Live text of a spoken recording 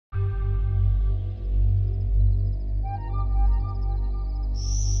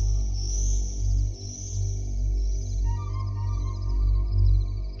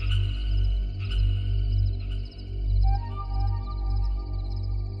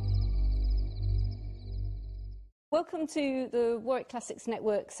Welcome to the Warwick Classics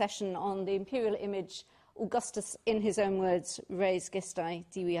Network session on the Imperial image, Augustus, in his own words, Res Gestae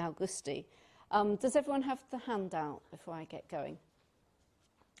Divi Augusti. Does everyone have the handout before I get going?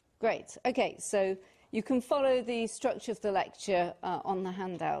 Great. Okay, so you can follow the structure of the lecture on the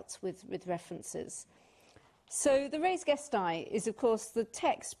handout with references. So the Res Gestae is, of course, the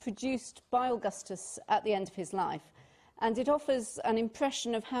text produced by Augustus at the end of his life, and it offers an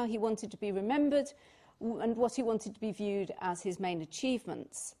impression of how he wanted to be remembered and what he wanted to be viewed as his main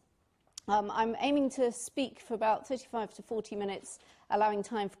achievements. I'm aiming to speak for about 35 to 40 minutes, allowing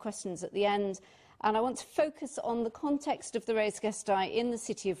time for questions at the end, and I want to focus on the context of the Res Gestae in the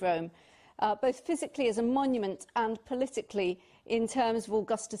city of Rome, both physically as a monument and politically in terms of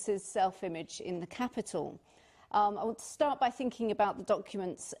Augustus's self-image in the capital. I want to start by thinking about the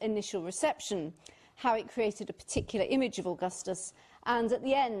document's initial reception, how it created a particular image of Augustus, and at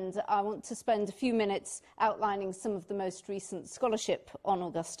the end I want to spend a few minutes outlining some of the most recent scholarship on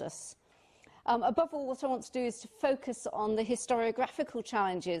Augustus. Above all, what I want to do is to focus on the historiographical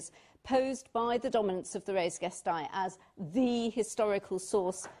challenges posed by the dominance of the Res Gestae as the historical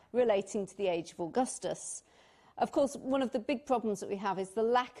source relating to the age of Augustus. Of course, one of the big problems that we have is the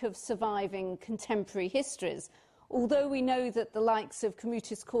lack of surviving contemporary histories. Although we know that the likes of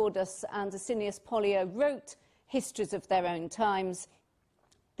Commutus Cordus and Asinius Pollio wrote histories of their own times,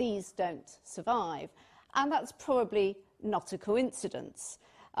 these don't survive. And that's probably not a coincidence.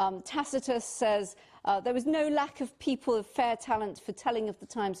 Tacitus says there was no lack of people of fair talent for telling of the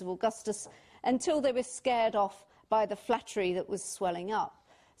times of Augustus until they were scared off by the flattery that was swelling up.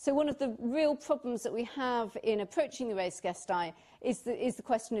 So one of the real problems that we have in approaching the Res Gestae is the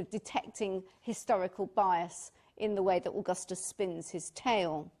question of detecting historical bias in the way that Augustus spins his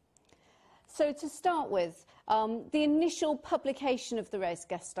tale. So to start with, the initial publication of the Res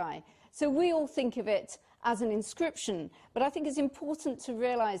Gestae. So we all think of it as an inscription, but I think it's important to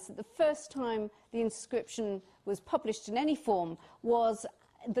realise that the first time the inscription was published in any form was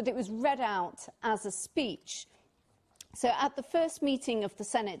that it was read out as a speech. So at the first meeting of the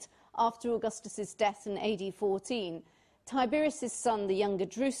Senate after Augustus's death in AD 14, Tiberius's son, the younger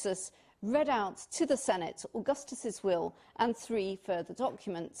Drusus, read out to the Senate Augustus's will and 3 further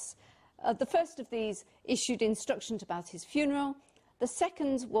documents. The first of these issued instructions about his funeral. The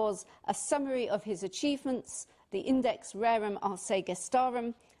second was a summary of his achievements, the Index Rerum Arsae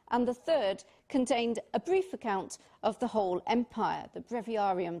Gestarum, and the third contained a brief account of the whole empire, the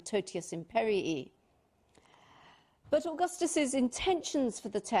Breviarium Totius Imperii. But Augustus's intentions for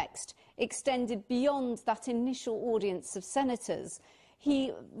the text extended beyond that initial audience of senators.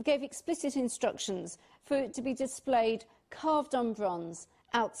 He gave explicit instructions for it to be displayed carved on bronze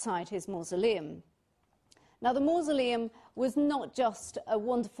outside his mausoleum. Now, the mausoleum was not just a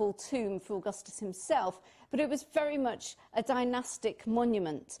wonderful tomb for Augustus himself, but it was very much a dynastic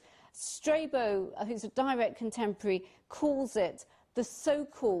monument. Strabo, who's a direct contemporary, calls it the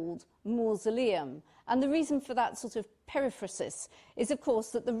so-called mausoleum. And the reason for that sort of periphrasis is, of course,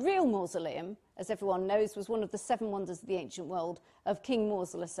 that the real mausoleum, as everyone knows, was one of the 7 wonders of the ancient world of King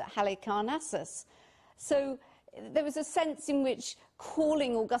Mausolus at Halicarnassus. So there was a sense in which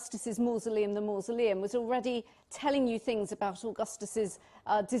calling Augustus's mausoleum the mausoleum was already telling you things about Augustus's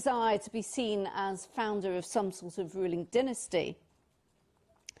desire to be seen as founder of some sort of ruling dynasty.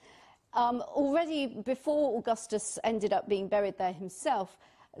 Already before Augustus ended up being buried there himself,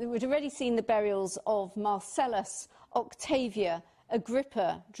 we'd already seen the burials of Marcellus, Octavia,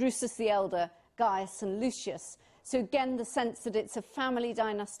 Agrippa, Drusus the Elder, Gaius and Lucius. So again, the sense that it's a family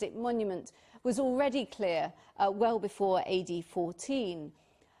dynastic monument was already clear well before AD 14.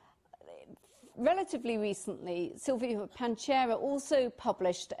 Relatively recently, Silvio Pancera also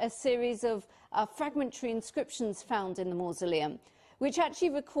published a series of fragmentary inscriptions found in the mausoleum, which actually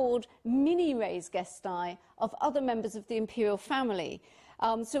record mini Res Gestae of other members of the imperial family.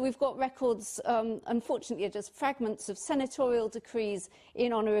 So we've got records, unfortunately, just fragments of senatorial decrees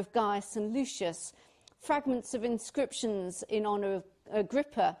in honour of Gaius and Lucius, fragments of inscriptions in honour of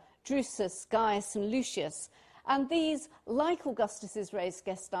Agrippa, Drusus, Gaius and Lucius. And these, like Augustus's Res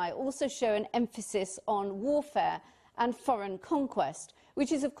Gestae, also show an emphasis on warfare and foreign conquest,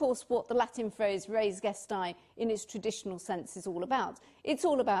 which is, of course, what the Latin phrase Res Gestae in its traditional sense is all about. It's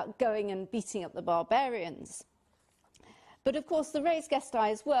all about going and beating up the barbarians. But, of course, the Res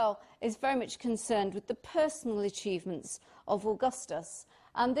Gestae as well is very much concerned with the personal achievements of Augustus.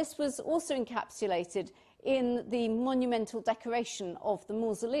 And this was also encapsulated in the monumental decoration of the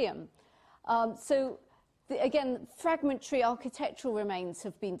mausoleum. Again, fragmentary architectural remains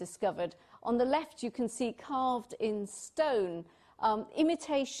have been discovered. On the left, you can see carved in stone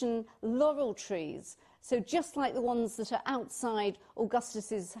imitation laurel trees So just like the ones that are outside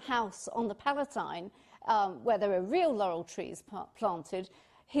Augustus's house on the Palatine, where there are real laurel trees planted,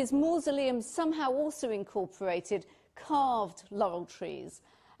 his mausoleum somehow also incorporated carved laurel trees.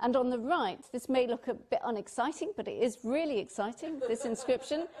 And on the right, this may look a bit unexciting, but it is really exciting, this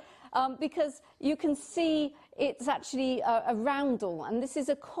inscription, because you can see it's actually a roundel, and this is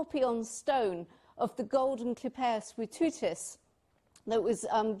a copy on stone of the golden Clipperus Virtutis that was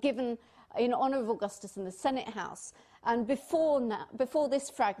given in honour of Augustus in the Senate House. And before this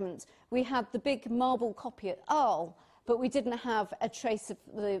fragment, we had the big marble copy at Arles, but we didn't have a trace of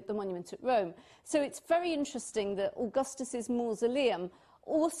the monument at Rome. So it's very interesting that Augustus's mausoleum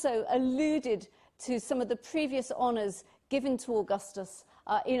also alluded to some of the previous honours given to Augustus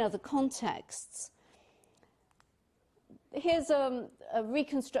in other contexts. Here's a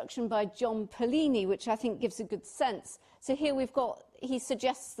reconstruction by John Pellini, which I think gives a good sense. So here we've got, he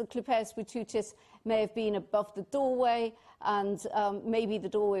suggests the Clipperus Virtutis may have been above the doorway, and maybe the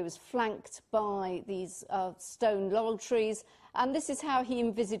doorway was flanked by these stone laurel trees. And this is how he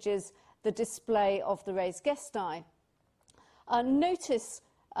envisages the display of the raised gestae. Notice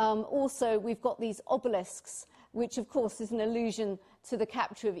also we've got these obelisks, which of course is an allusion to the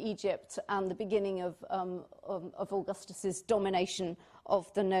capture of Egypt and the beginning of Augustus's domination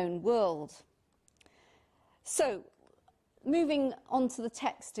of the known world. So, moving on to the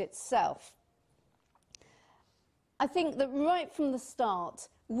text itself, I think that right from the start,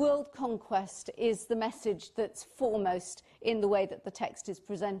 world conquest is the message that's foremost in the way that the text is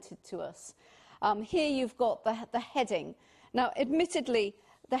presented to us. Here you've got the heading. Now, admittedly,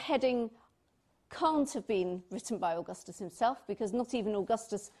 the heading can't have been written by Augustus himself, because not even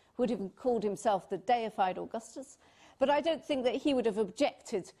Augustus would have called himself the deified Augustus. But I don't think that he would have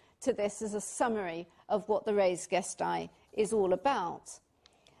objected to this as a summary of what the Res Gestae is all about.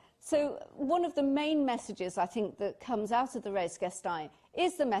 So one of the main messages, I think, that comes out of the Res Gestae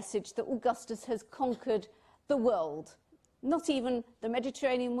is the message that Augustus has conquered the world. Not even the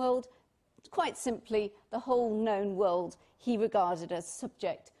Mediterranean world, quite simply the whole known world he regarded as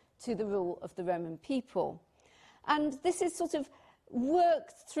subject to the rule of the Roman people. And this is sort of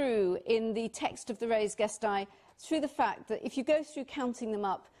worked through in the text of the Res Gestae through the fact that if you go through counting them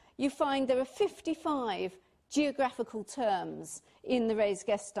up, you find there are 55 geographical terms in the Res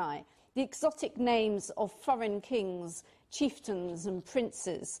Gestae, the exotic names of foreign kings, chieftains and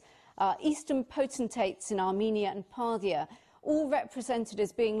princes, eastern potentates in Armenia and Parthia, all represented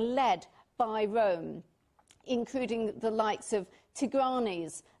as being led by Rome, including the likes of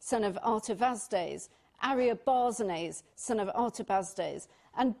Tigranes, son of Artavasdes, Ariobarzanes, son of Artabasdes,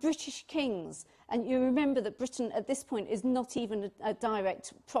 and British kings. And you remember that Britain at this point is not even a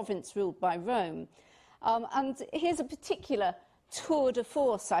direct province ruled by Rome. And here's a particular tour de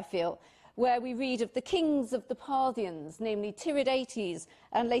force, I feel, where we read of the kings of the Parthians, namely Tiridates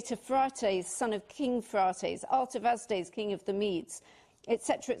and later Phraates, son of King Phraates, Artavasdes, king of the Medes,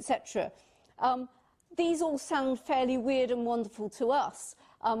 etc., etc. These all sound fairly weird and wonderful to us.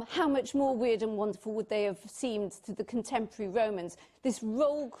 How much more weird and wonderful would they have seemed to the contemporary Romans? This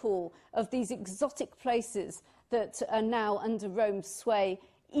roll call of these exotic places that are now under Rome's sway,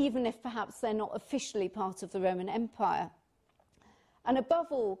 even if perhaps they're not officially part of the Roman Empire. And above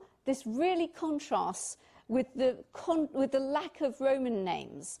all, this really contrasts with the lack of Roman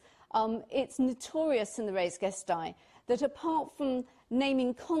names. It's notorious in the Res Gestae that apart from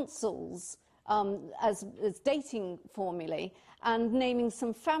naming consuls as dating formulae and naming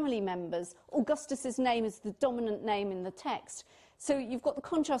some family members, Augustus's name is the dominant name in the text. So you've got the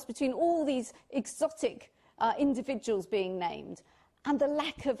contrast between all these exotic individuals being named and the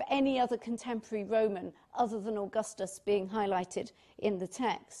lack of any other contemporary Roman other than Augustus being highlighted in the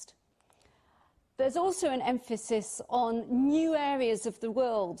text. There's also an emphasis on new areas of the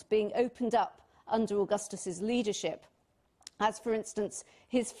world being opened up under Augustus's leadership, as, for instance,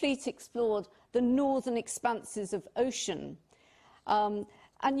 his fleet explored the northern expanses of ocean. And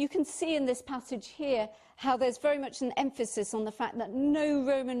you can see in this passage here how there's very much an emphasis on the fact that no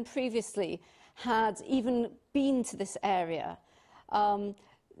Roman previously had even been to this area.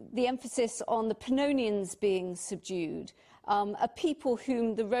 The emphasis on the Pannonians being subdued, a people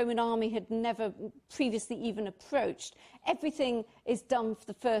whom the Roman army had never previously even approached. Everything is done for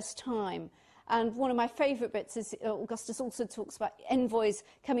the first time. And one of my favourite bits is Augustus also talks about envoys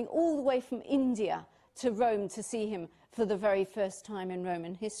coming all the way from India to Rome to see him for the very first time in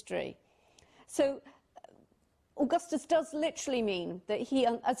Roman history. So Augustus does literally mean that he,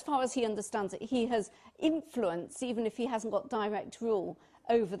 as far as he understands it, he has influence, even if he hasn't got direct rule,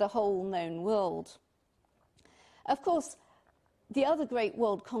 over the whole known world. Of course, The other great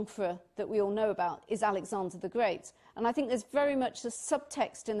world conqueror that we all know about is Alexander the Great. And I think there's very much a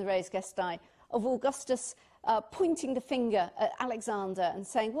subtext in the Res Gestae of Augustus pointing the finger at Alexander and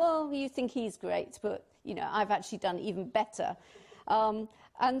saying, well, you think he's great, but, you know, I've actually done even better.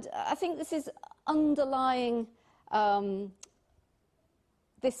 And I think this is underlying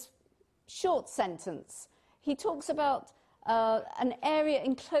this short sentence. He talks about an area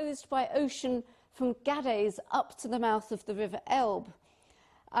enclosed by ocean from Gades up to the mouth of the river Elbe.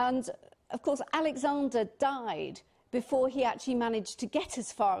 And, of course, Alexander died before he actually managed to get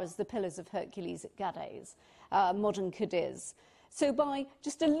as far as the Pillars of Hercules at Gades, modern Cadiz. So by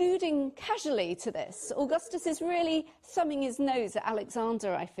just alluding casually to this, Augustus is really thumbing his nose at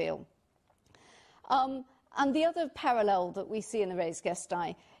Alexander, I feel. And the other parallel that we see in the Res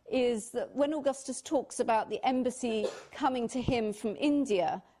Gestae is that when Augustus talks about the embassy coming to him from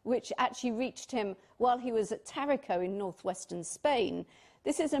India, which actually reached him while he was at Tarico in northwestern Spain,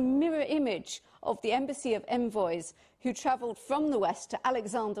 this is a mirror image of the embassy of envoys who travelled from the west to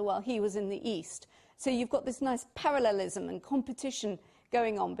Alexander while he was in the east. So you've got this nice parallelism and competition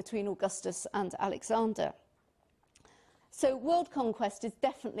going on between Augustus and Alexander. So world conquest is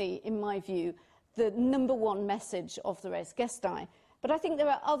definitely, in my view, the #1 message of the Res Gestae. But I think there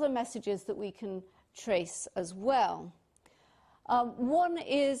are other messages that we can trace as well. One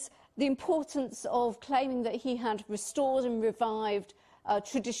is the importance of claiming that he had restored and revived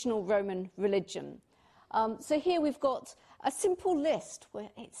traditional Roman religion. So here we've got a simple list, where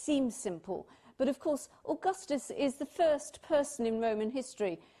it seems simple, but of course Augustus is the first person in Roman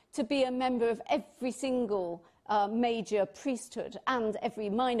history to be a member of every single major priesthood and every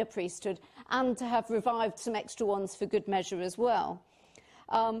minor priesthood, and to have revived some extra ones for good measure as well.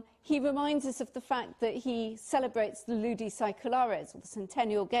 He reminds us of the fact that he celebrates the Ludi Saeculares, or the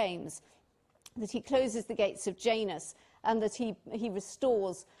Centennial Games, that he closes the gates of Janus, and that he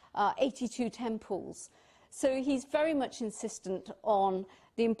restores 82 temples. So he's very much insistent on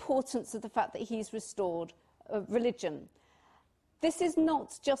the importance of the fact that he's restored religion. This is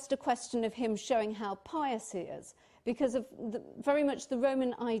not just a question of him showing how pious he is, because of very much the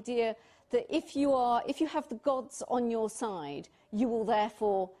Roman idea that if you have the gods on your side, you will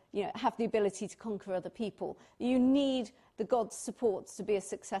therefore, you know, have the ability to conquer other people. You need the gods' support to be a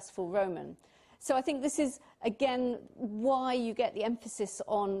successful Roman. So I think this is, again, why you get the emphasis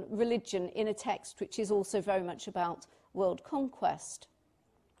on religion in a text which is also very much about world conquest.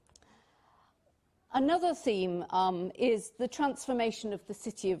 Another theme is the transformation of the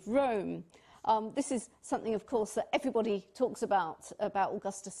city of Rome. This is something, of course, that everybody talks about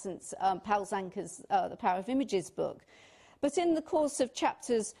Augustus since Paul Zanker's The Power of Images book. But in the course of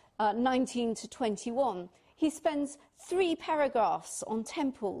chapters 19 to 21, he spends 3 paragraphs on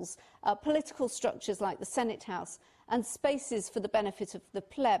temples, political structures like the Senate House, and spaces for the benefit of the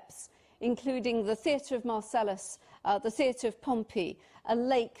plebs, including the Theatre of Marcellus, the Theatre of Pompey, a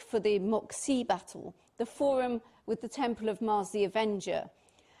lake for the mock sea battle, the Forum with the Temple of Mars the Avenger.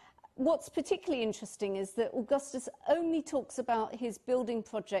 What's particularly interesting is that Augustus only talks about his building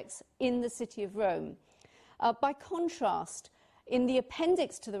projects in the city of Rome. By contrast, in the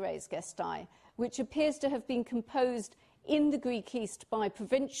appendix to the Res Gestae, which appears to have been composed in the Greek East by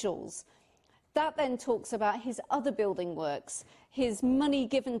provincials, that then talks about his other building works, his money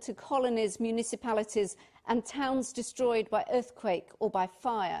given to colonies, municipalities, and towns destroyed by earthquake or by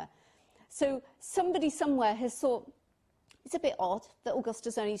fire. So somebody somewhere has thought, it's a bit odd that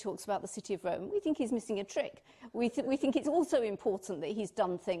Augustus only talks about the city of Rome. We think he's missing a trick. We think it's also important that he's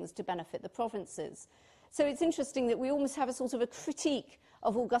done things to benefit the provinces. So it's interesting that we almost have a sort of a critique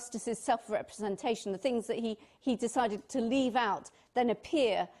of Augustus's self-representation. The things that he decided to leave out then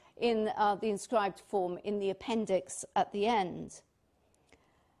appear in the inscribed form in the appendix at the end.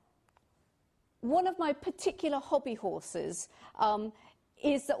 One of my particular hobby horses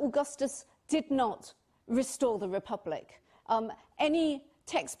is that Augustus did not restore the Republic. Any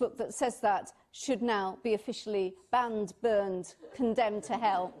textbook that says that should now be officially banned, burned, condemned to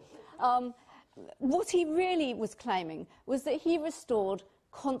hell. What he really was claiming was that he restored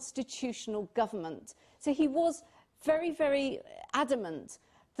constitutional government. So he was very, very adamant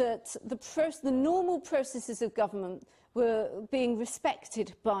that the normal processes of government were being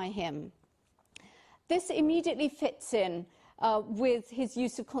respected by him. This immediately fits in with his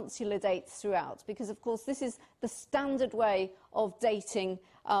use of consular dates throughout, because, of course, this is the standard way of dating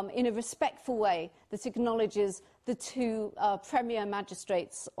in a respectful way that acknowledges the 2 premier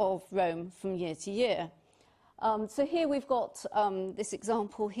magistrates of Rome from year to year. So here we've got this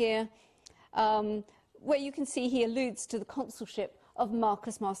example here, where you can see he alludes to the consulship of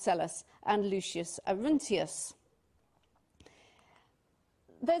Marcus Marcellus and Lucius Arruntius.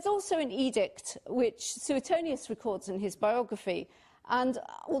 There's also an edict which Suetonius records in his biography, and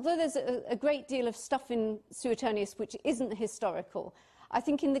although there's a great deal of stuff in Suetonius which isn't historical, I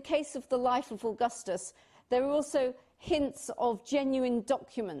think in the case of the life of Augustus, there are also hints of genuine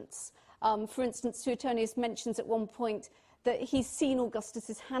documents. For instance, Suetonius mentions at one point that he's seen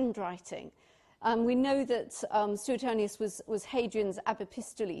Augustus's handwriting. We know that Suetonius was Hadrian's ab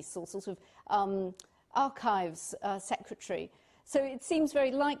epistolis, or sort of archives secretary. So it seems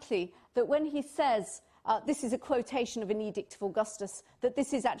very likely that when he says this is a quotation of an edict of Augustus, that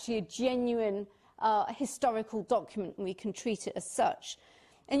this is actually a genuine historical document and we can treat it as such.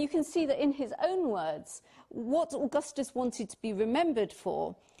 And you can see that in his own words, what Augustus wanted to be remembered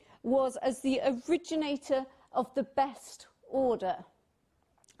for was as the originator of the best order,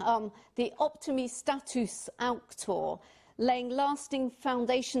 the optimi status auctor, laying lasting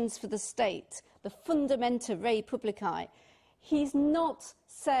foundations for the state, the fundamenta rei publicae. He's not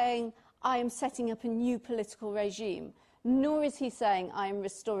saying, I am setting up a new political regime, nor is he saying, I am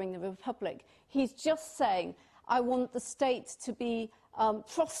restoring the republic. He's just saying, I want the state to be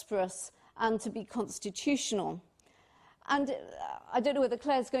prosperous and to be constitutional. And I don't know whether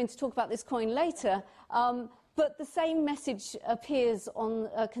Claire's going to talk about this coin later, but the same message appears on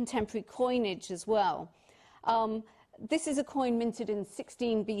contemporary coinage as well. This is a coin minted in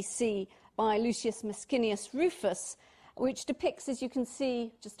 16 BC by Lucius Mascinius Rufus, which depicts, as you can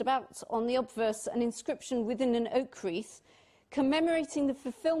see just about on the obverse, an inscription within an oak wreath commemorating the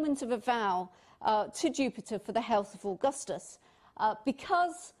fulfilment of a vow to Jupiter for the health of Augustus.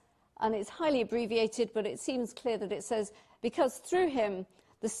 Because, and it's highly abbreviated, but it seems clear that it says, because through him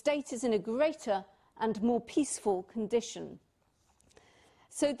the state is in a greater and more peaceful condition.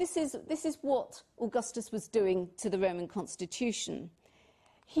 So this is what Augustus was doing to the Roman constitution.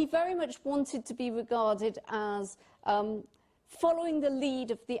 He very much wanted to be regarded as following the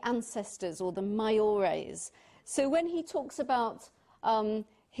lead of the ancestors, or the maiores. So when he talks about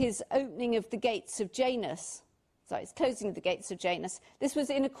his opening of the gates of Janus, sorry, his closing of the gates of Janus, this was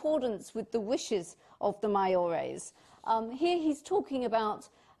in accordance with the wishes of the maiores. Here he's talking about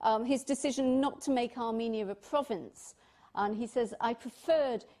his decision not to make Armenia a province. And he says, I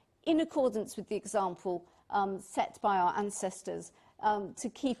preferred, in accordance with the example set by our ancestors, to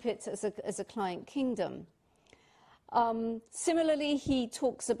keep it as a client kingdom. Similarly, he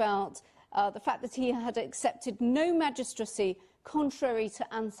talks about the fact that he had accepted no magistracy contrary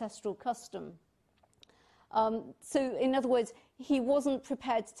to ancestral custom. So, in other words, he wasn't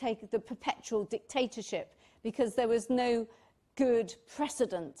prepared to take the perpetual dictatorship because there was no good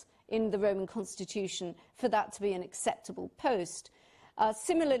precedent in the Roman constitution for that to be an acceptable post.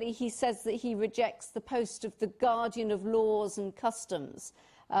 Similarly, he says that he rejects the post of the guardian of laws and customs,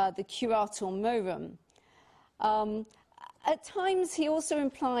 the curator morum. At times, he also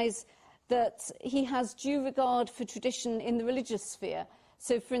implies that he has due regard for tradition in the religious sphere.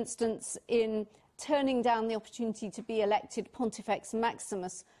 So, for instance, in turning down the opportunity to be elected Pontifex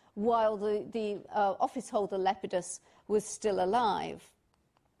Maximus while the office holder Lepidus was still alive.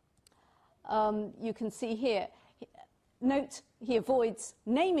 You can see here, note he avoids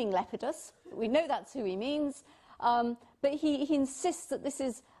naming Lepidus. We know that's who he means, but he insists that this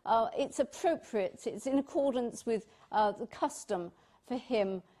is it's appropriate, it's in accordance with the custom for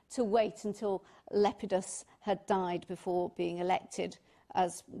him to wait until Lepidus had died before being elected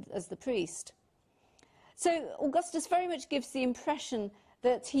as the priest. So Augustus very much gives the impression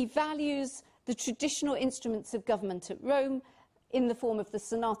that he values the traditional instruments of government at Rome in the form of the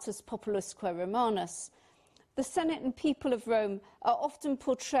Senatus Populusque Romanus. The Senate and people of Rome are often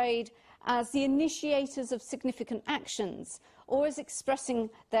portrayed as the initiators of significant actions or as expressing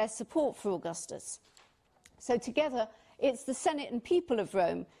their support for Augustus. So together, it's the Senate and people of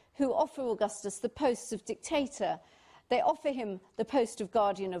Rome who offer Augustus the posts of dictator. They offer him the post of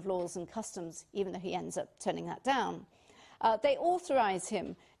guardian of laws and customs, even though he ends up turning that down. They authorize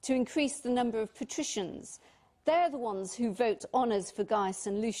him to increase the number of patricians. They're the ones who vote honours for Gaius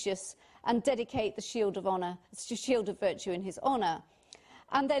and Lucius and dedicate the shield of virtue in his honour.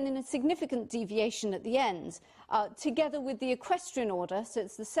 And then in a significant deviation at the end, together with the equestrian order, so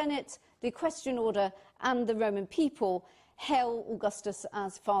it's the Senate, the equestrian order and the Roman people, hail Augustus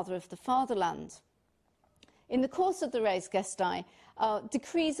as father of the fatherland. In the course of the Res Gestae,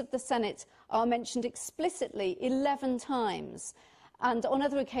 decrees of the Senate are mentioned explicitly 11 times, and on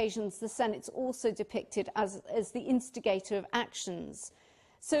other occasions the Senate's also depicted as the instigator of actions.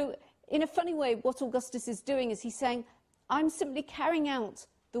 So, in a funny way, what Augustus is doing is he's saying, I'm simply carrying out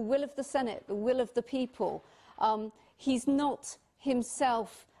the will of the Senate, the will of the people. He's not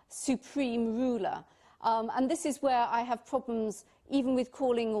himself supreme ruler. And this is where I have problems even with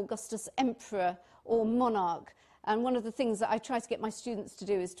calling Augustus emperor or monarch. And one of the things that I try to get my students to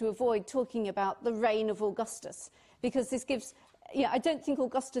do is to avoid talking about the reign of Augustus, because this gives, I don't think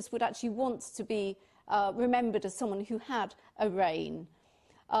Augustus would actually want to be remembered as someone who had a reign.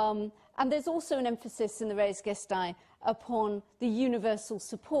 And there's also an emphasis in the Res Gestae upon the universal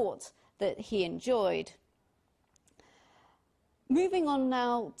support that he enjoyed. Moving on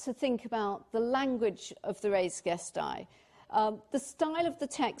now to think about the language of the Res Gestae. The style of the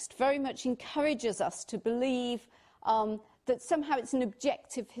text very much encourages us to believe that somehow it's an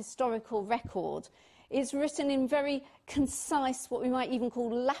objective historical record. It's written in very concise, what we might even call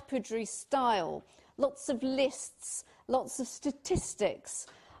lapidary style. Lots of lists, lots of statistics,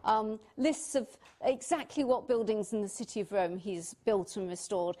 lists of exactly what buildings in the city of Rome he's built and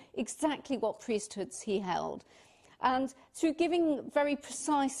restored, exactly what priesthoods he held. And through giving very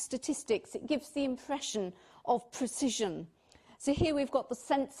precise statistics, it gives the impression of precision. So here we've got the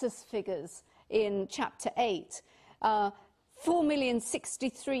census figures in chapter 8.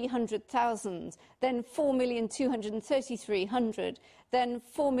 4,630,000, then 4,233,000, then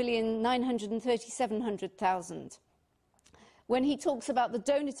 4,937,000. When he talks about the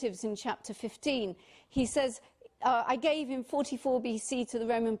donatives in chapter 15, he says, I gave in 44 BC to the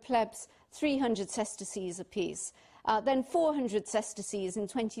Roman plebs 300 sesterces apiece, then 400 sesterces in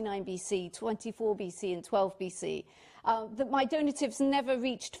 29 BC, 24 BC and 12 BC. That my donatives never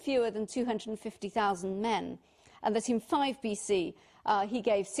reached fewer than 250,000 men, and that in 5 BC he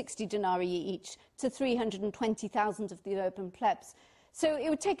gave 60 denarii each to 320,000 of the urban plebs. So it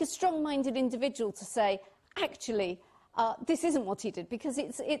would take a strong-minded individual to say, actually, this isn't what he did, because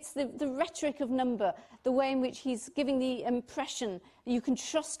it's the rhetoric of number, the way in which he's giving the impression that you can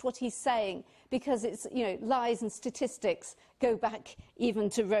trust what he's saying, because it's, lies and statistics go back even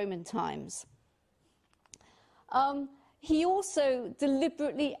to Roman times. He also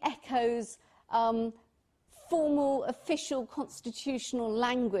deliberately echoes formal, official, constitutional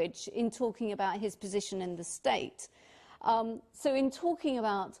language in talking about his position in the state. So in talking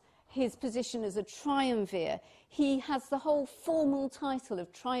about his position as a triumvir, he has the whole formal title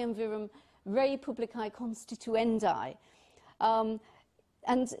of Triumvirum Rei Publicae Constituendi.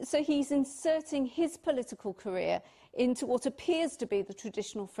 And so he's inserting his political career into what appears to be the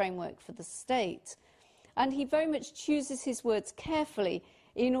traditional framework for the state. And he very much chooses his words carefully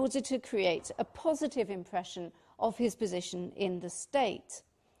in order to create a positive impression of his position in the state.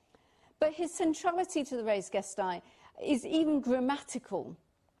 But his centrality to the Res Gestae is even grammatical.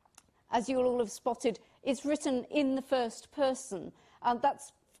 As you'll all have spotted, it's written in the first person, and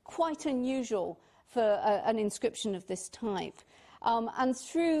that's quite unusual for an inscription of this type. And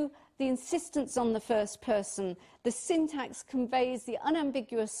through the insistence on the first person, the syntax conveys the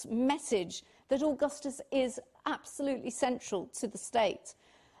unambiguous message that Augustus is absolutely central to the state.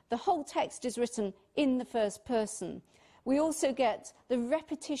 The whole text is written in the first person. We also get the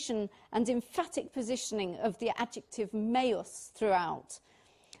repetition and emphatic positioning of the adjective meus throughout.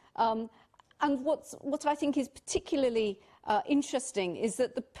 And what I think is particularly interesting is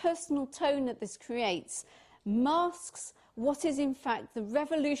that the personal tone that this creates masks what is in fact the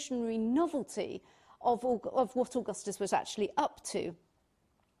revolutionary novelty of what Augustus was actually up to.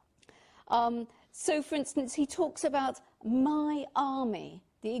 So, for instance, he talks about my army,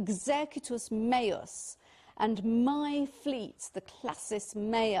 the executus meus, and my fleet, the classis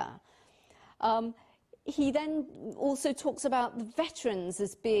mea. He then also talks about the veterans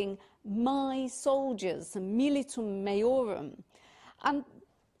as being my soldiers, militum meorum. And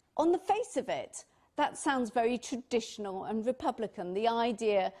on the face of it, that sounds very traditional and republican, the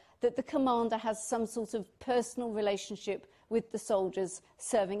idea that the commander has some sort of personal relationship with the soldiers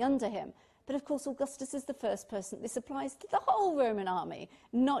serving under him. But of course, Augustus is the first person. This applies to the whole Roman army,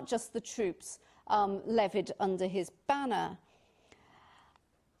 not just the troops levied under his banner.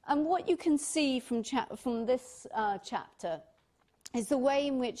 And what you can see from this chapter is the way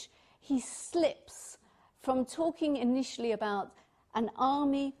in which he slips from talking initially about an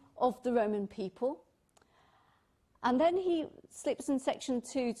army of the Roman people, and then he slips in section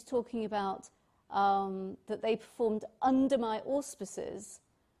 2 to talking about that they performed under my auspices,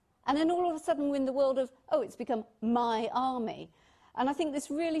 and then all of a sudden we're in the world of, oh, it's become my army. And I think this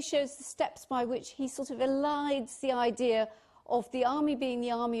really shows the steps by which he sort of elides the idea of the army being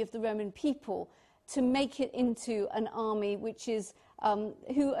the army of the Roman people to make it into an army which is,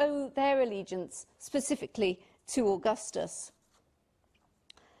 who owe their allegiance specifically to Augustus.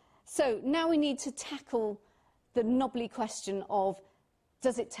 So now we need to tackle the knobby question of,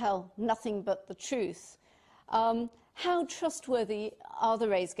 does it tell nothing but the truth? How trustworthy are the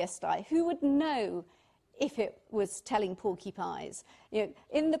Res Gestae? Who would know if it was telling porcupines. You know,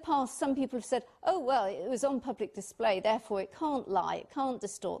 in the past, some people have said, oh, well, it was on public display, therefore it can't lie, it can't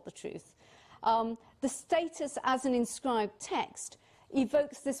distort the truth. The status as an inscribed text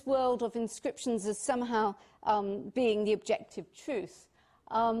evokes this world of inscriptions as somehow being the objective truth.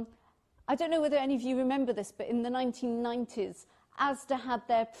 I don't know whether any of you remember this, but in the 1990s, Asda had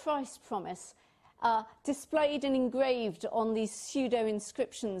their price promise displayed and engraved on these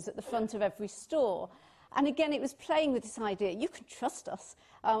pseudo-inscriptions at the front of every store. And again, it was playing with this idea, you can trust us.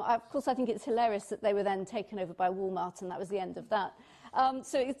 Of course, I think it's hilarious that they were then taken over by Walmart, and that was the end of that.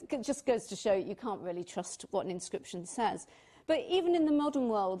 So it just goes to show you can't really trust what an inscription says. But even in the modern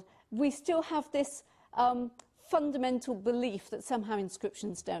world, we still have this fundamental belief that somehow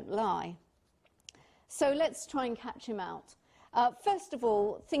inscriptions don't lie. So let's try and catch him out. First of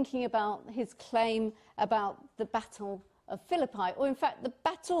all, thinking about his claim about the Battle of Philippi, or in fact the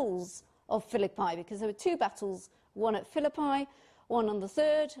battles of Philippi, because there were two battles, one at Philippi, one on the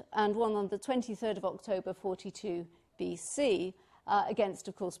 3rd and one on the 23rd of October 42 BC, against,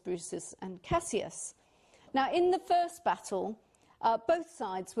 of course, Brutus and Cassius. Now, in the first battle, both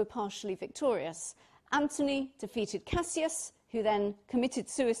sides were partially victorious. Antony defeated Cassius, who then committed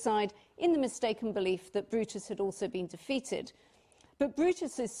suicide in the mistaken belief that Brutus had also been defeated. But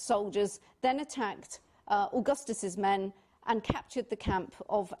Brutus's soldiers then attacked Augustus's men and captured the camp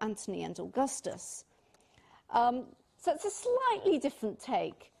of Antony and Augustus. So it's a slightly different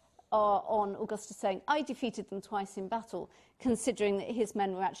take on Augustus saying, I defeated them twice in battle, considering that his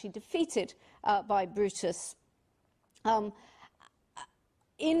men were actually defeated by Brutus.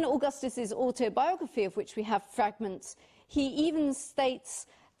 In Augustus's autobiography, of which we have fragments, he even states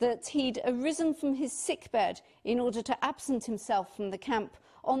that he'd arisen from his sickbed in order to absent himself from the camp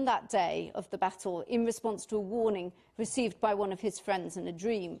on that day of the battle in response to a warning received by one of his friends in a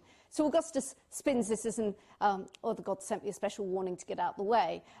dream. So Augustus spins this as an, oh, the God sent me a special warning to get out of the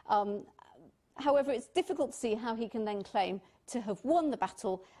way. However, it's difficult to see how he can then claim to have won the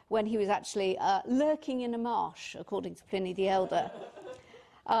battle when he was actually lurking in a marsh, according to Pliny the Elder.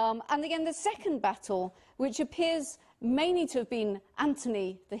 And again, the second battle, which appears mainly to have been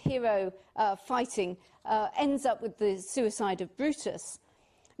Antony, the hero, fighting, ends up with the suicide of Brutus.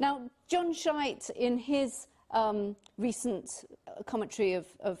 Now, John Scheidt, in his recent commentary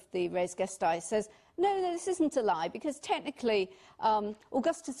of the Res Gestae, says, no, this isn't a lie, because technically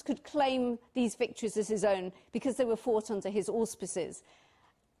Augustus could claim these victories as his own because they were fought under his auspices.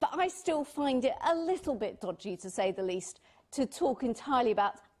 But I still find it a little bit dodgy, to say the least, to talk entirely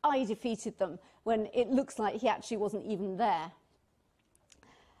about I defeated them when it looks like he actually wasn't even there.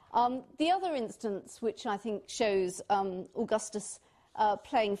 The other instance, which I think shows Augustus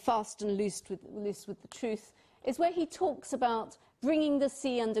playing fast and loose with the truth, is where he talks about bringing the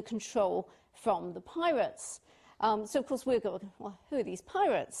sea under control from the pirates. So, of course, we're going, well, who are these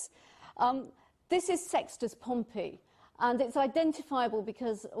pirates? This is Sextus Pompey, and it's identifiable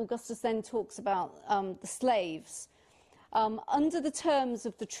because Augustus then talks about the slaves. Under the terms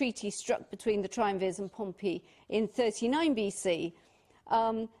of the treaty struck between the Triumvirs and Pompey in 39 BC,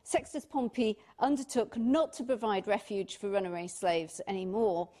 Sextus Pompey undertook not to provide refuge for runaway slaves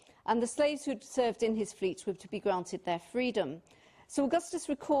anymore, and the slaves who had served in his fleet were to be granted their freedom. So Augustus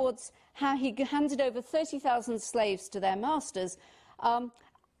records how he handed over 30,000 slaves to their masters, and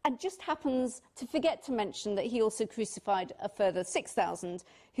just happens to forget to mention that he also crucified a further 6,000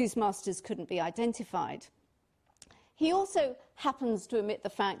 whose masters couldn't be identified. He also happens to omit the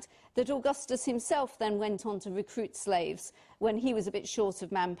fact that Augustus himself then went on to recruit slaves when he was a bit short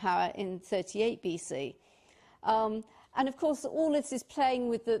of manpower in 38 BC. And of course, all this is playing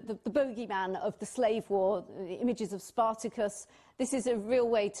with the bogeyman of the slave war, the images of Spartacus. This is a real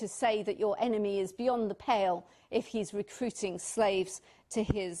way to say that your enemy is beyond the pale if he's recruiting slaves to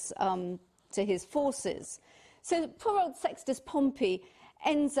his forces. So poor old Sextus Pompey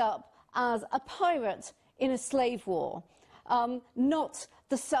ends up as a pirate in a slave war, not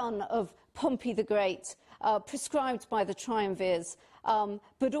the son of Pompey the Great, prescribed by the Triumvirs,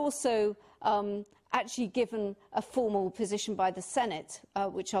 but also actually given a formal position by the Senate,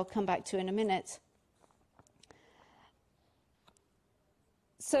 which I'll come back to in a minute.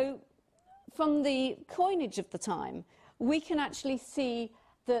 So from the coinage of the time, we can actually see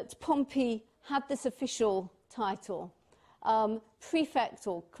that Pompey had this official title, prefect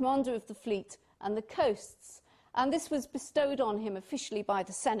or commander of the fleet and the coasts, and this was bestowed on him officially by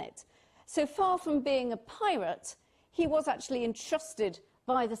the Senate. So far from being a pirate, he was actually entrusted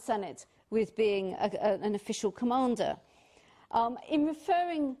by the Senate with being an official commander. In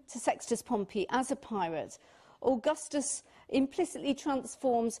referring to Sextus Pompey as a pirate, Augustus implicitly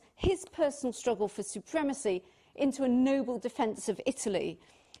transforms his personal struggle for supremacy into a noble defence of Italy.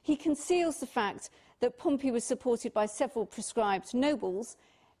 He conceals the fact that Pompey was supported by several proscribed nobles,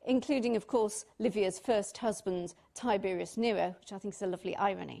 including, of course, Livia's first husband, Tiberius Nero, which I think is a lovely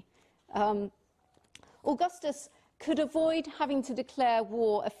irony. Augustus could avoid having to declare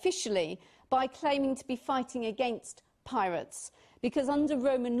war officially by claiming to be fighting against pirates, because under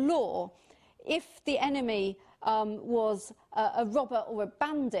Roman law, if the enemy was a robber or a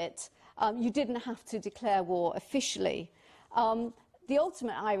bandit, you didn't have to declare war officially. The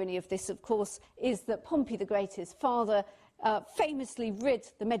ultimate irony of this, of course, is that Pompey the Great, his father, famously rid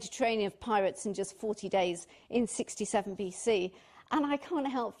the Mediterranean of pirates in just 40 days in 67 BC. And I can't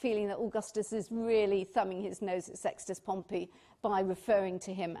help feeling that Augustus is really thumbing his nose at Sextus Pompey by referring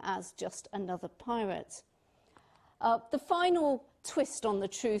to him as just another pirate. The final twist on the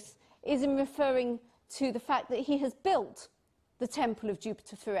truth is in referring to the fact that he has built the Temple of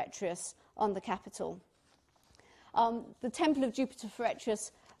Jupiter Feretrius on the Capitol. The Temple of Jupiter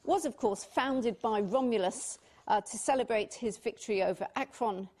Feretrius was, of course, founded by Romulus to celebrate his victory over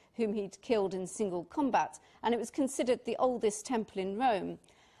Acron, whom he'd killed in single combat, and it was considered the oldest temple in Rome.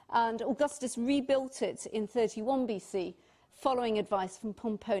 And Augustus rebuilt it in 31 BC, following advice from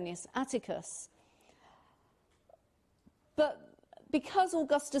Pomponius Atticus. But because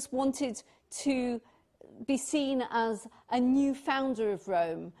Augustus wanted to be seen as a new founder of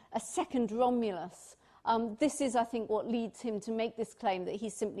Rome, a second Romulus, this is, I think, what leads him to make this claim that he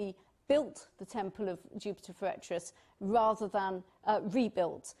simply built the Temple of Jupiter Feretrius rather than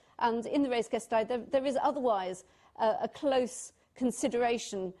rebuilt. And in the Res Gestae, there is otherwise a close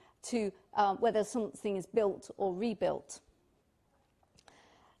consideration to whether something is built or rebuilt.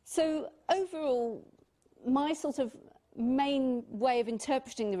 So overall, my sort of main way of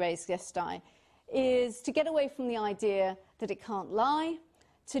interpreting the Res Gestae is to get away from the idea that it can't lie,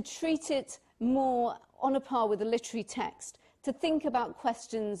 to treat it more on a par with a literary text, to think about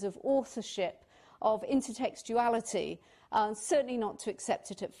questions of authorship, of intertextuality, certainly not to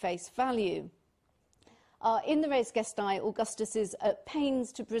accept it at face value. In the Res Gestae, Augustus is at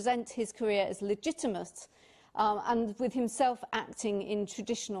pains to present his career as legitimate, and with himself acting in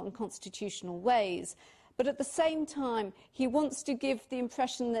traditional and constitutional ways. But at the same time, he wants to give the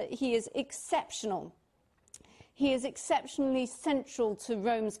impression that he is exceptional. He is exceptionally central to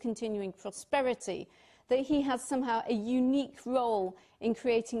Rome's continuing prosperity, that he has somehow a unique role in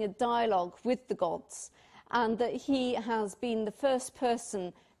creating a dialogue with the gods, and that he has been the first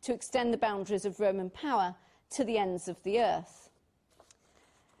person to extend the boundaries of Roman power to the ends of the earth.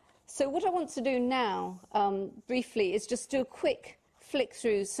 So what I want to do now, briefly, is just do a quick flick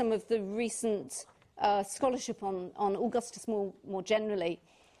through some of the recent scholarship on Augustus more generally,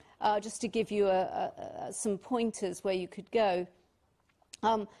 just to give you some pointers where you could go.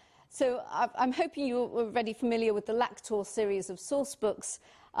 So I'm hoping you're already familiar with the Lactor series of source books.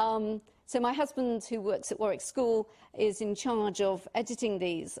 So my husband, who works at Warwick School, is in charge of editing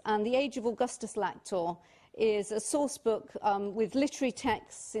these. And The Age of Augustus Lactor is a source book with literary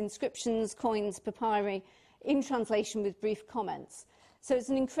texts, inscriptions, coins, papyri, in translation with brief comments. So it's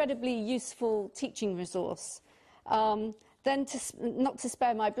an incredibly useful teaching resource. Then, not to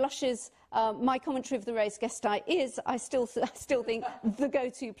spare my blushes, my commentary of the Res Gestae is, I still think, the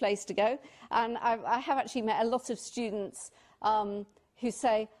go-to place to go. And I have actually met a lot of students who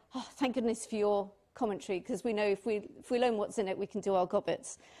say, oh, thank goodness for your commentary, because we know if we learn what's in it, we can do our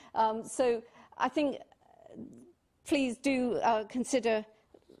gobbets. So I think, please do consider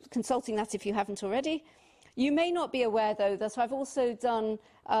consulting that if you haven't already. You may not be aware, though, that I've also done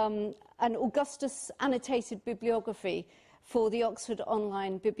an Augustus annotated bibliography for the Oxford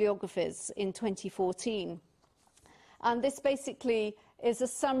Online Bibliographies in 2014. And this basically is a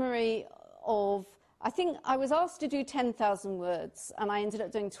summary of, I think I was asked to do 10,000 words, and I ended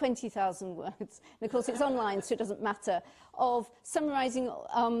up doing 20,000 words. And of course, it's online, so it doesn't matter, of summarising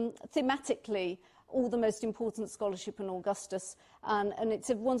thematically all the most important scholarship on Augustus. And it's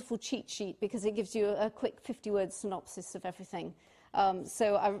a wonderful cheat sheet because it gives you a quick 50-word synopsis of everything.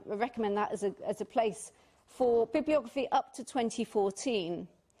 So I recommend that as a place for bibliography up to 2014.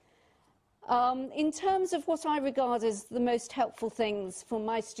 In terms of what I regard as the most helpful things for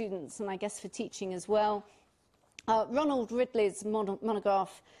my students, and I guess for teaching as well, Ronald Ridley's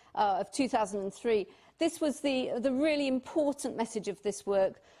monograph of 2003, this was the really important message of this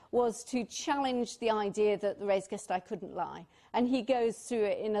work, was to challenge the idea that the Res Gestae couldn't lie. And he goes through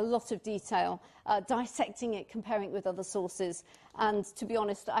it in a lot of detail, dissecting it, comparing it with other sources. And to be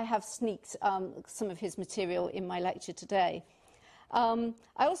honest, I have sneaked some of his material in my lecture today. I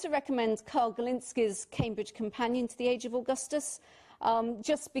also recommend Carl Galinsky's Cambridge Companion to the Age of Augustus,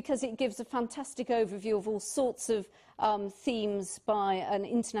 just because it gives a fantastic overview of all sorts of themes by an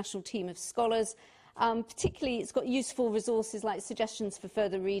international team of scholars. Particularly, it's got useful resources like suggestions for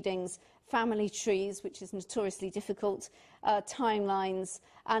further readings, family trees, which is notoriously difficult, timelines,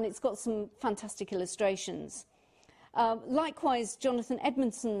 and it's got some fantastic illustrations. Likewise, Jonathan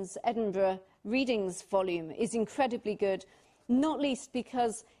Edmondson's Edinburgh Readings volume is incredibly good, not least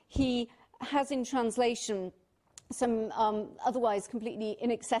because he has in translation some otherwise completely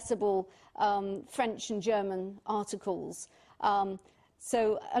inaccessible French and German articles.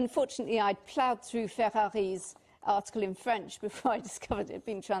 So, unfortunately, I'd ploughed through Ferrari's article in French before I discovered it had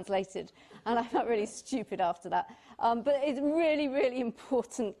been translated, and I felt really stupid after that. But it's really, really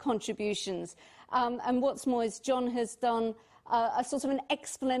important contributions. And what's more is John has done a sort of an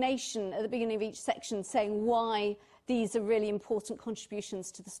explanation at the beginning of each section saying why these are really important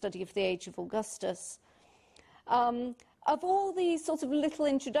contributions to the study of the age of Augustus. Of all these sort of little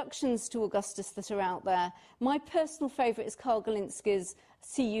introductions to Augustus that are out there, my personal favourite is Carl Galinsky's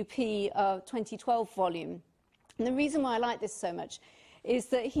CUP 2012 volume. And the reason why I like this so much is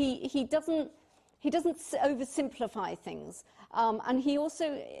that he doesn't oversimplify things, and he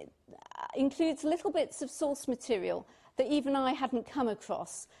also includes little bits of source material that even I hadn't come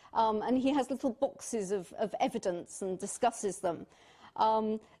across, and he has little boxes of evidence and discusses them.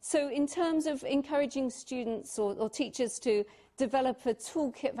 So in terms of encouraging students or teachers to develop a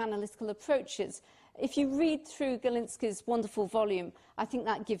toolkit of analytical approaches, if you read through Galinsky's wonderful volume, I think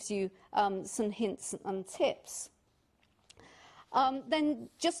that gives you some hints and tips. Then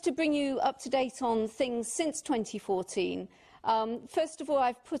just to bring you up to date on things since 2014, first of all,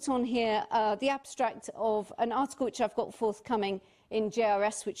 I've put on here the abstract of an article which I've got forthcoming in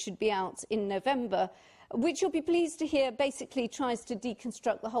JRS, which should be out in November, which you'll be pleased to hear basically tries to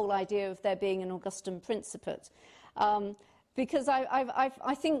deconstruct the whole idea of there being an Augustan Principate. Because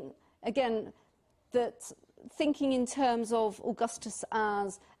I think, again, that thinking in terms of Augustus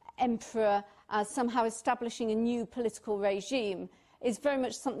as emperor, as somehow establishing a new political regime, is very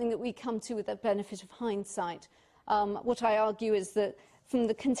much something that we come to with the benefit of hindsight. What I argue is that from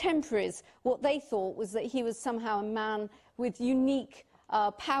the contemporaries, what they thought was that he was somehow a man with unique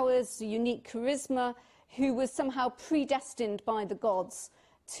powers, unique charisma, who was somehow predestined by the gods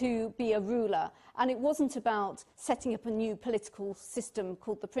to be a ruler. And it wasn't about setting up a new political system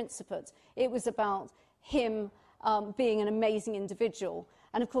called the Principate. It was about him being an amazing individual.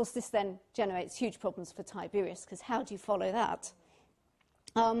 And of course, this then generates huge problems for Tiberius, because how do you follow that?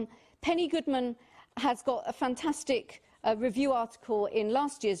 Penny Goodman has got a fantastic review article in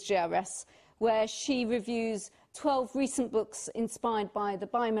last year's JRS, where she reviews 12 recent books inspired by the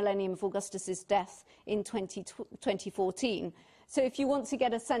bi-millennium of Augustus's death in 2014. So if you want to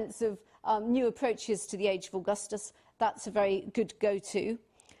get a sense of new approaches to the age of Augustus, that's a very good go-to.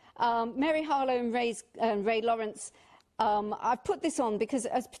 Mary Harlow and Ray Lawrence, I've put this on because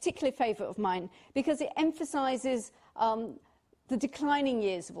as a particular favourite of mine, because it emphasises the declining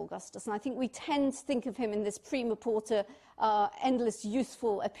years of Augustus, and I think we tend to think of him in this prima porta, endless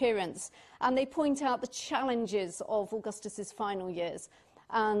youthful appearance, and they point out the challenges of Augustus's final years.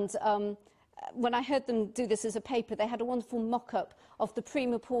 And when I heard them do this as a paper, they had a wonderful mock-up of the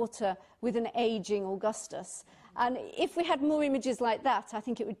prima porta with an ageing Augustus. And if we had more images like that, I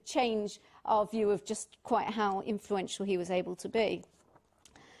think it would change our view of just quite how influential he was able to be.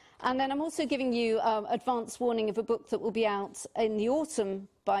 And then I'm also giving you advance warning of a book that will be out in the autumn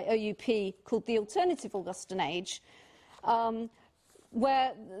by OUP called The Alternative Augustan Age,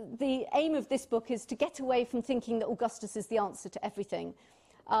 where the aim of this book is to get away from thinking that Augustus is the answer to everything.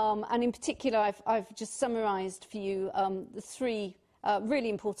 And in particular, I've just summarised for you the three really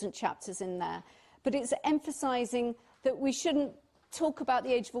important chapters in there. But it's emphasising that we shouldn't talk about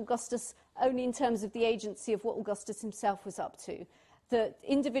the age of Augustus only in terms of the agency of what Augustus himself was up to. That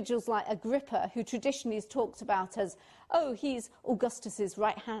individuals like Agrippa, who traditionally is talked about as, oh, he's Augustus's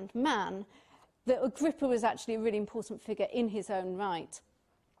right-hand man, that Agrippa was actually a really important figure in his own right.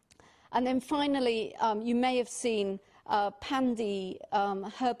 And then finally, you may have seen Pandy,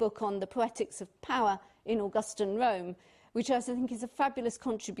 her book on the poetics of power in Augustan Rome, which I think is a fabulous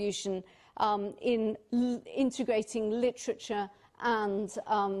contribution in integrating literature and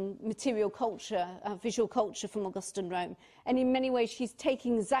material culture, visual culture from Augustan Rome. And in many ways, she's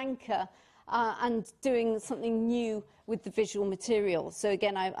taking Zanka and doing something new with the visual material. So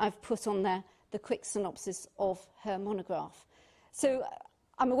again, I've put on there the quick synopsis of her monograph. So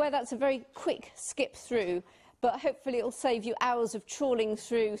I'm aware that's a very quick skip through, but hopefully it'll save you hours of trawling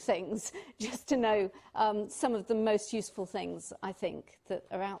through things just to know some of the most useful things, I think, that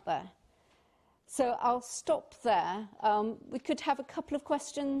are out there. So I'll stop there. We could have a couple of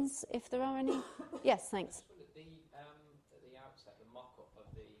questions, if there are any. Yes, thanks. At the outset, the mock-up of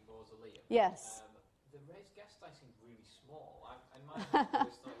the mausoleum. Yes. The raised Gestae seemed really small. In my mind, I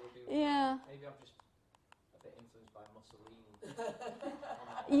always thought it would be. Yeah. Maybe I'm just a bit influenced by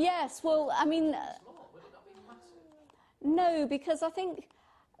Mussolini. Yes. Well, I mean. Small. Would it not be massive? No, because I think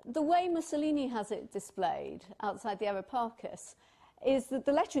the way Mussolini has it displayed outside the Aeroparcus is that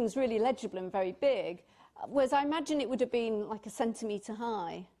the lettering is really legible and very big, whereas I imagine it would have been like a centimetre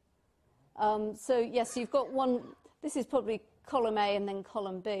high. So, yes, you've got one, this is probably column A and then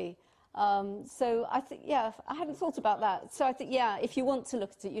column B. So I think, yeah, I hadn't thought about that. So I think, yeah, if you want to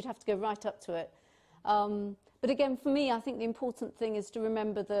look at it, you'd have to go right up to it. But again, for me, I think the important thing is to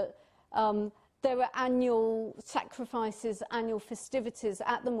remember that there were annual sacrifices, annual festivities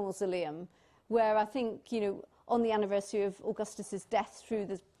at the mausoleum, where I think, you know, on the anniversary of Augustus's death through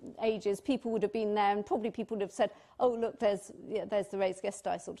the ages, people would have been there, and probably people would have said, oh, look, there's the raised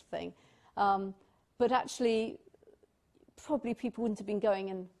Gestae sort of thing. But actually, probably people wouldn't have been going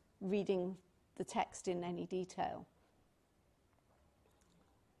and reading the text in any detail.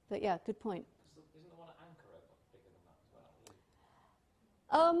 But yeah, good point. Isn't the one at Ankara bigger than that as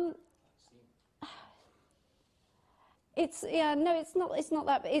well? It's not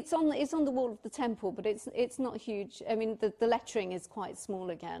that. It's on the wall of the temple, but it's not huge. I mean, the lettering is quite small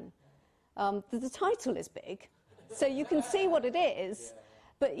again. The title is big, so you can see what it is.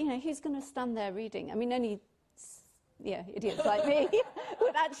 But you know, who's going to stand there reading? I mean, only idiots like me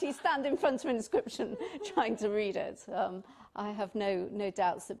would actually stand in front of an inscription trying to read it. I have no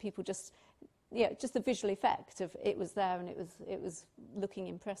doubts that people just the visual effect of it was there and it was looking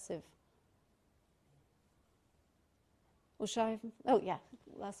impressive. Or shall I? Oh, yeah,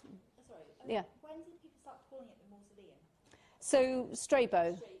 last one. Sorry. Yeah. When did people start calling it the mausoleum? So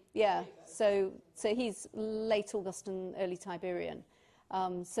Strabo, yeah. So he's late Augustan, early Tiberian.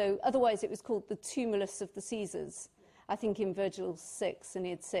 So otherwise it was called the tumulus of the Caesars. I think in Virgil 6,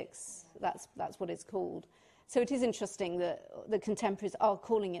 Aeneid 6, that's what it's called. So it is interesting that the contemporaries are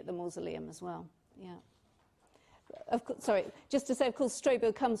calling it the mausoleum as well. Yeah. Sorry, just to say, of course,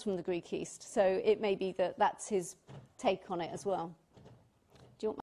 Strabo comes from the Greek East, so it may be that that's his take on it as well.